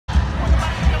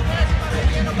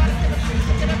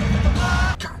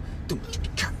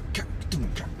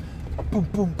Boom,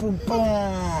 boom, boom,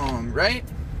 boom. Right?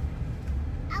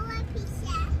 I want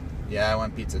pizza. Yeah, I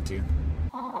want pizza too.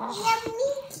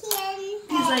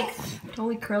 He's like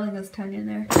totally curling his tongue in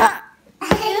there. Yeah.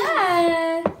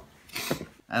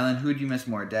 Alan, who would you miss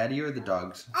more, Daddy or the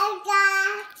dogs? I got.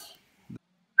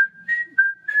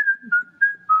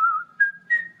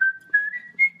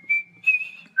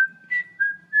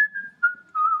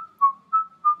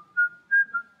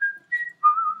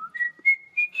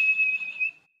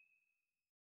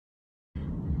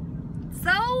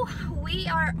 So we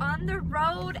are on the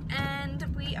road and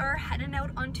we are heading out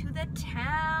onto the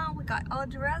town. We got all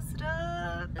dressed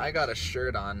up. I got a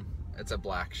shirt on. It's a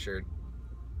black shirt.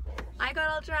 I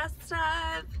got all dressed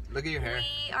up. Look at your hair.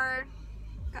 We are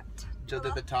got Jill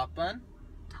did the top bun.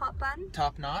 top bun.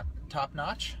 Top knot. Top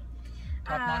notch.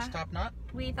 Top notch, top knot.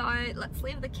 We thought let's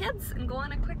leave the kids and go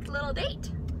on a quick little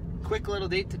date. Quick little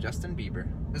date to Justin Bieber.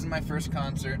 This is my first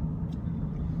concert.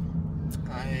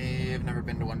 I've never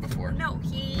been to one before. No,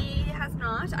 he has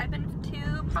not. I've been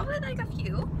to probably like a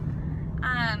few.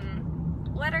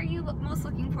 What are you most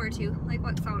looking forward to? Like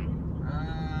what song?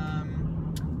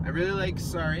 I really like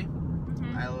Sorry.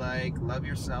 I like Love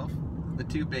Yourself. The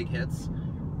two big hits.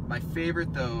 My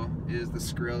favorite though is the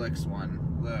Skrillex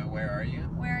one. The Where Are You?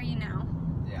 Where are you now?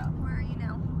 Yeah. Where are you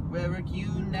now? Where are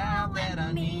you now that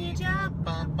I need you?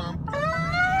 Bum, bum, bum.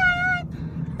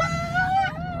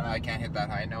 I can't hit that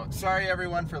high note. Sorry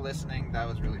everyone for listening. That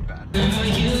was really bad. 3, 2, 1,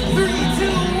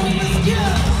 let's go!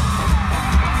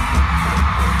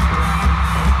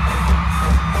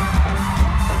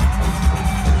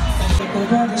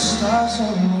 Look up at the stars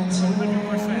for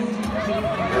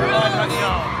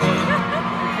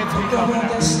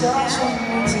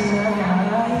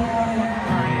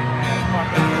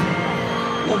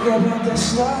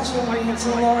me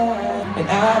tonight. And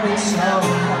I've been so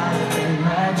hard in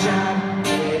my job,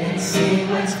 didn't see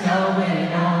what's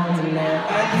going on. And now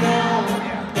I know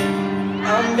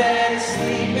I'm better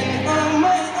sleeping on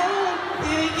my own.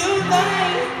 Do you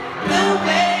like the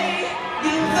way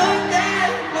you look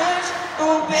that much?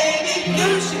 Oh baby,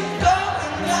 you should go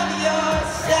and love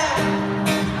yourself.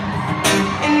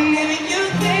 And if you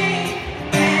think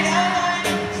that I'm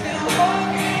still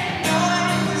holding on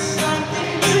to something,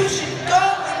 you should go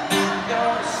and love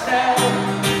yourself.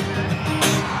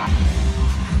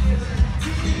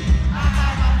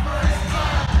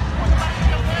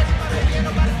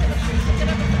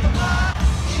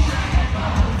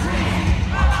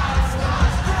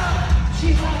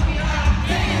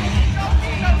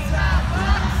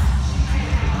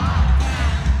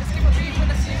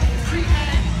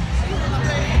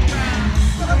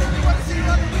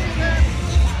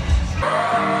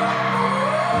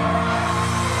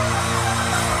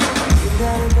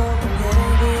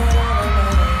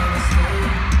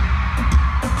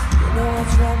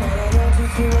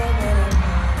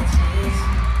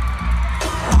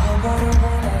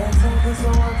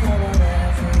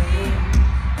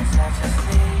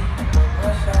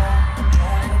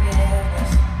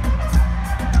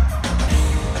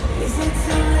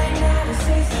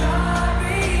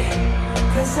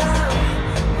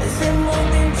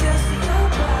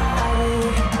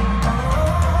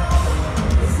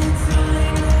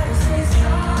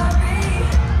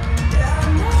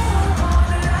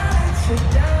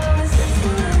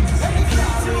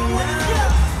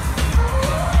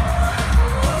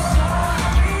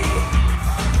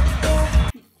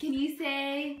 Can you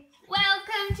say,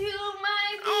 welcome to my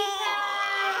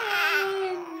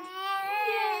weekend?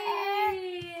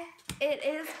 Yay! It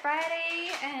is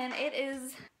Friday and it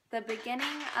is the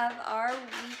beginning of our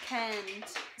weekend.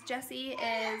 Jesse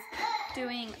is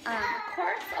doing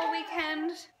course all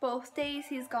weekend. Both days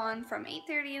he's gone from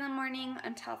 8:30 in the morning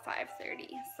until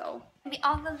 5:30. So be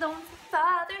all alone for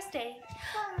Father's Day.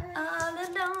 All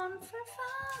alone for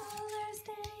Father's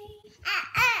Day.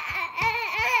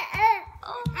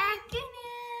 Oh my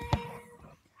goodness.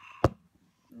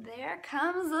 There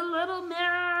comes the little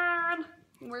man.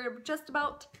 We're just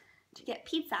about to get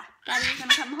pizza. Daddy's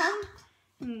gonna come home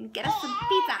and get us some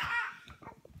pizza.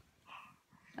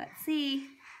 Let's see.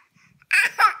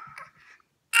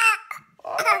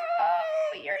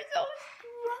 Oh, you're so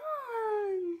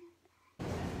strong.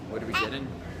 What are we getting?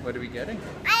 What are we getting?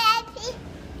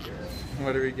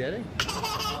 What are we getting?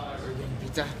 We're getting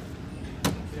pizza.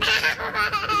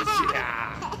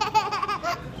 Yeah.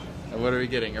 What are we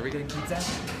getting? Are we getting pizza?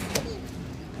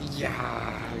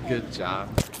 Yeah. Good job.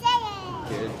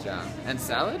 Good job. And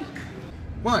salad?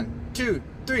 1, 2,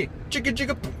 3. Chicka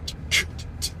chicka.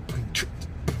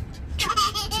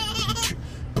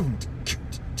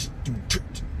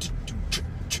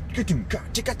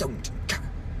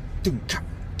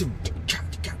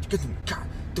 Boom,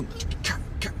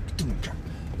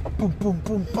 boom,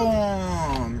 boom,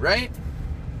 boom. Right?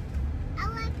 I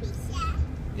want pizza.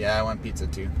 Yeah, I want pizza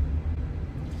too.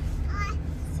 I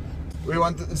want We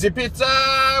want the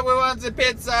pizza. We want the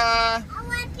pizza. I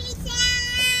want pizza.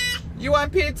 You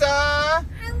want pizza? I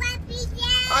want pizza.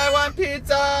 I want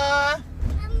pizza.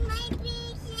 My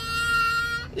pizza.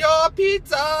 Your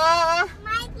pizza.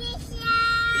 My pizza.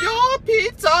 Your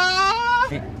pizza.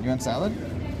 Hey, you want salad?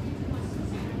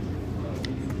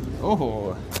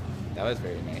 Oh, that was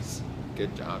very nice.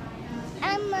 Good job.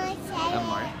 I want salad. One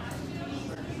more.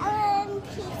 I want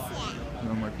pizza. You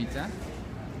want more pizza?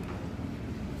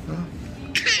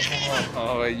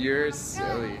 Oh, you're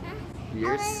silly.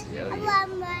 You're I silly.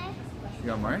 want more. You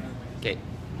want more? Okay.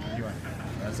 What do you want?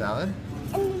 You want salad?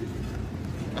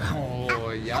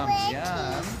 Oh, yum,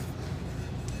 yum.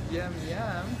 Yum,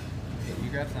 yum. Okay, you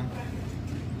grab some.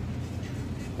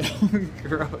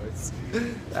 Gross.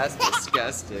 That's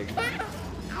disgusting.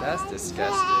 That's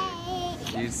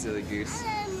disgusting. You silly goose.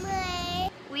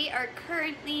 We are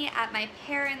currently at my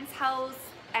parents' house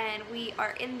and we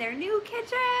are in their new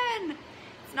kitchen.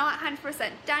 It's not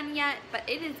 100% done yet, but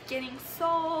it is getting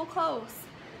so close.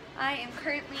 I am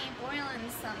currently boiling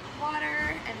some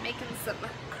water and making some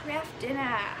craft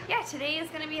dinner. Yeah, today is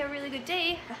gonna be a really good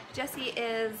day. Jesse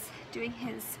is doing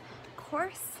his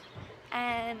course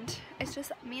and it's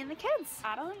just me and the kids.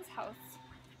 Adeline's house.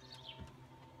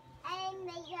 I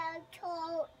make a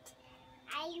coat.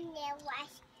 I never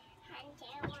wash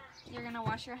hands. You're gonna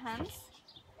wash your hands?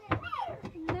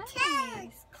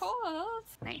 Nice. Cool.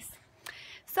 Nice.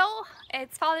 So,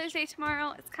 it's Father's Day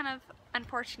tomorrow. It's kind of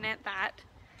unfortunate that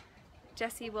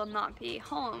Jesse will not be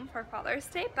home for Father's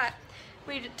Day, but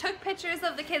we took pictures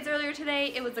of the kids earlier today.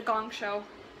 It was a gong show.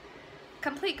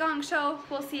 Complete gong show.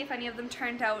 We'll see if any of them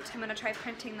turned out. I'm gonna try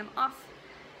printing them off.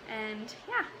 And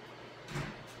yeah,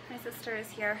 my sister is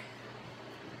here.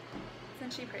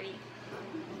 Isn't she pretty?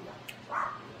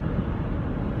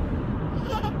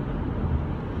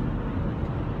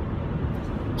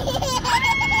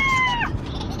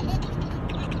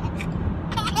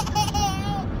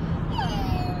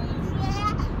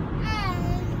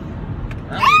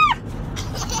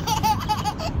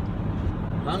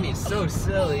 Mommy's so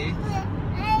silly.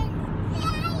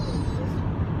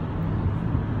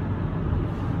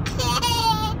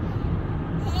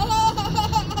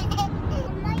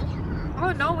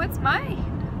 Oh no, it's mine.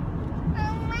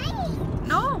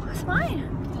 No, it's mine.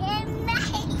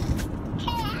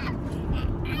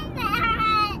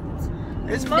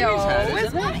 It's mommy's hat, No, it's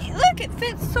isn't it? mine. Look, it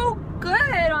fits so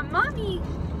good on mommy.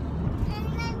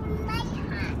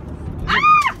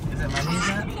 Ah! Is it mommy's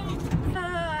hat?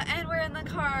 And we're in the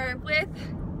car with...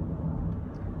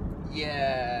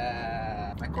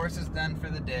 Yeah. My course is done for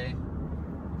the day.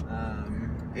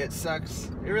 It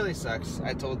sucks. It really sucks.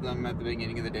 I told them at the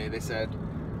beginning of the day, they said,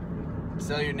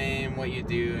 spell your name, what you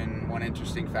do, and one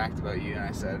interesting fact about you. And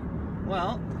I said,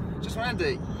 well, just wanted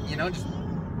to, you know, just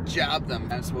job them.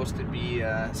 I'm supposed to be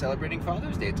celebrating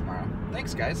Father's Day tomorrow.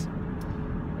 Thanks, guys.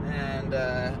 And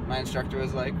my instructor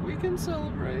was like, we can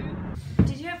celebrate.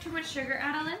 Did you have too much sugar,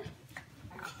 Adeline?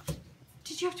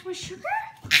 Did you have too much sugar?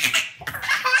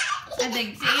 I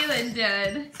think Jalen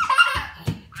did.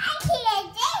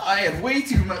 I had way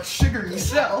too much sugar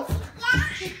myself.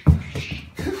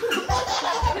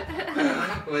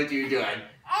 What are you doing?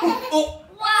 Oh!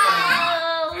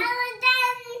 Wow!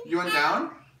 You went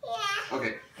down? Yeah.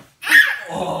 Okay.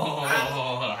 Oh!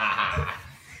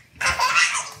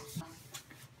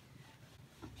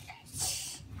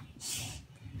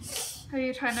 Are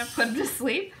you trying to put him to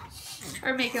sleep?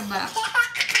 Or make him laugh?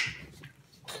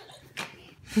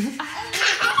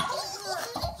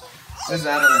 This is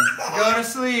Adeline. Go to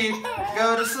sleep.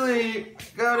 Go to sleep.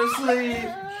 Go to sleep.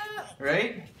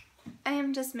 Right? I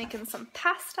am just making some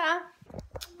pasta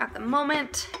at the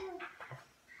moment.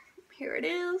 Here it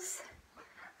is.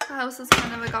 The house is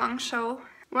kind of a gong show.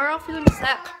 We're all feeling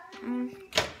sick.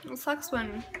 It sucks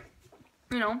when,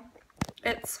 you know,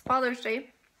 it's Father's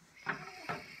Day.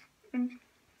 And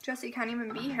Jesse can't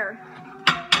even be here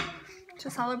to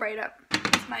celebrate it.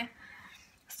 It's my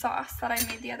sauce that I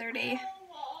made the other day.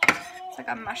 It's like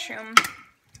a mushroom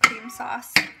cream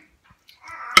sauce.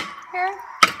 Here,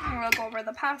 and we'll go over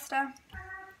the pasta.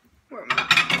 We're a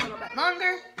little bit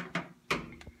longer.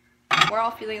 We're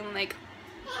all feeling like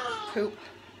poop.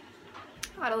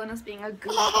 Adeline is being a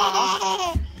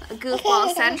goofball. A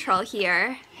goofball central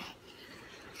here.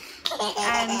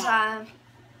 And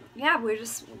yeah, we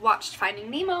just watched Finding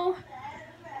Nemo.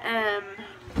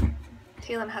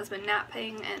 Taylor has been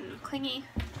napping and clingy.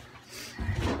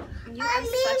 You are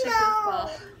such a goofball.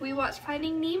 We watched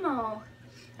Finding Nemo.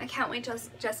 I can't wait till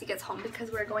Jesse gets home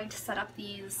because we're going to set up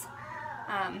these,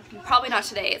 probably not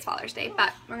today, it's Father's Day,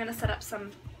 but we're going to set up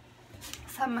some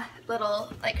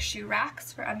little like shoe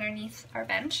racks for underneath our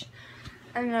bench.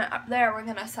 And then up there we're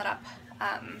going to set up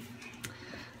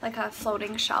like a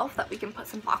floating shelf that we can put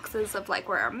some boxes of like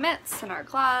where our mitts and our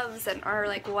gloves and or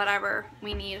like whatever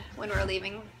we need when we're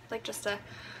leaving, like just to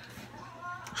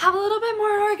have a little bit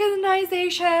more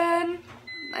organization.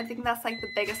 I think that's like the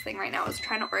biggest thing right now is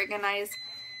trying to organize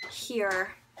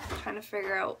here, trying to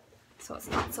figure out so it's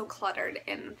not so cluttered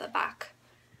in the back.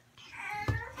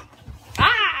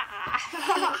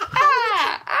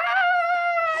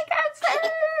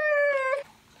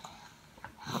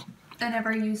 I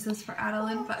never use this for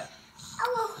Adeline, but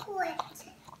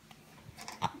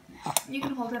you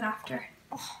can hold it after.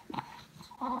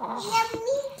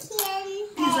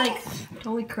 He's like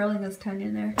totally curling his tongue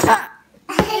in there. Yeah.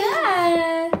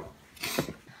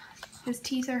 His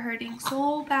teeth are hurting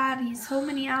so bad. He's so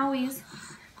many owies.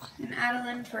 And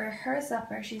Adeline, for her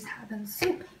supper, she's having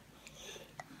soup.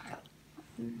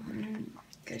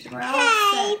 Because we're all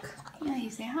sick. Yeah, you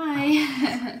say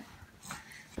hi.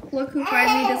 Look who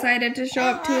finally decided to show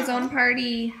up to his own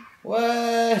party.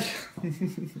 What?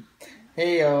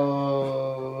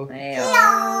 Heyo. Heyo.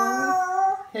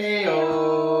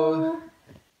 Heyo.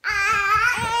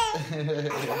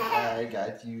 I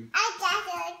got you.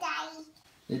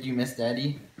 Did you miss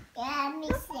Daddy? Yeah, I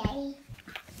miss Daddy.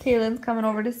 Taylan's coming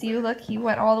over to see you. Look, he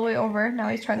went all the way over. Now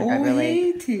he's trying to grab your leg.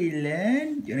 Hey,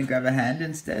 Taylan. You want to grab a hand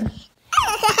instead?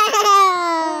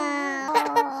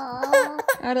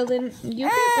 Adeline, you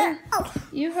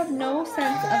have no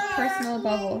sense of personal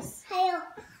bubbles.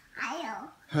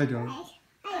 I don't.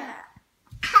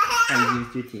 I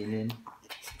used your Taylan.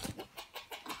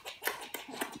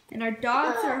 And our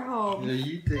dogs are home. Yeah,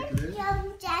 you take this.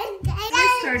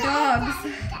 Missed our dogs.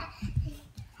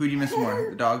 Who do you miss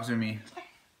more, the dogs or me?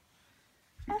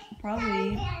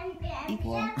 Probably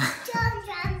equal.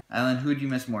 Alan, who do you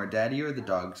miss more, Daddy or the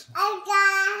dogs?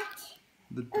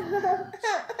 The dogs.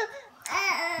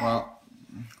 Well,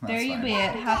 there you be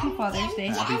it. Happy Father's Day.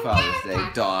 Happy Father's Day,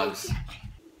 dogs.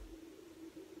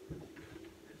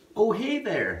 Oh, hey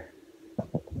there.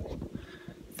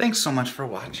 Thanks so much for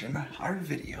watching our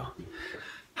video.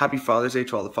 Happy Father's Day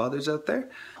to all the fathers out there.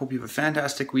 Hope you have a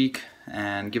fantastic week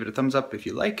and give it a thumbs up if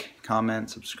you like,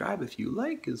 comment, subscribe if you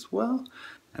like as well.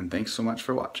 And thanks so much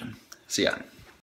for watching. See ya.